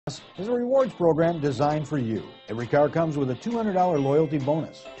is a rewards program designed for you. Every car comes with a $200 loyalty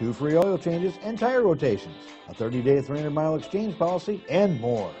bonus, 2 free oil changes and tire rotations, a 30-day 300-mile exchange policy, and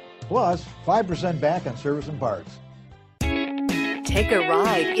more. Plus, 5% back on service and parts. Take a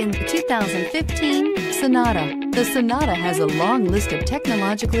ride in the 2015 Sonata. The Sonata has a long list of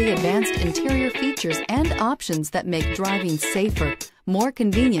technologically advanced interior features and options that make driving safer, more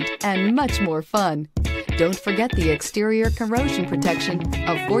convenient, and much more fun. Don't forget the exterior corrosion protection,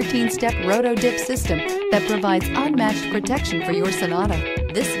 a 14-step roto-dip system that provides unmatched protection for your Sonata.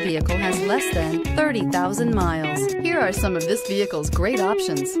 This vehicle has less than 30,000 miles. Here are some of this vehicle's great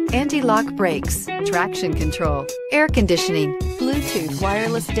options: anti-lock brakes, traction control, air conditioning, Bluetooth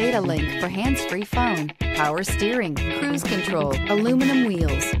wireless data link for hands-free phone, power steering, cruise control, aluminum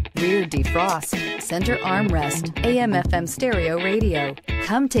wheels, rear defrost, center armrest, AM/FM stereo radio.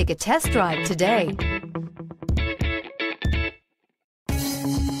 Come take a test drive today.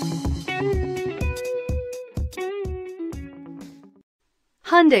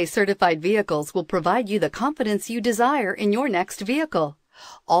 Hyundai certified vehicles will provide you the confidence you desire in your next vehicle.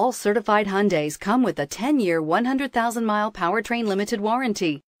 All certified Hyundais come with a 10-year, 100,000-mile powertrain limited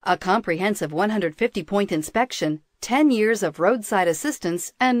warranty, a comprehensive 150-point inspection, 10 years of roadside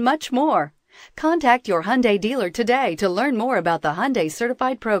assistance, and much more. Contact your Hyundai dealer today to learn more about the Hyundai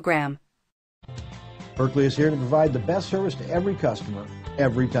certified program. Buerkle is here to provide the best service to every customer,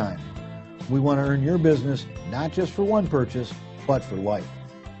 every time. We want to earn your business, not just for one purchase, but for life.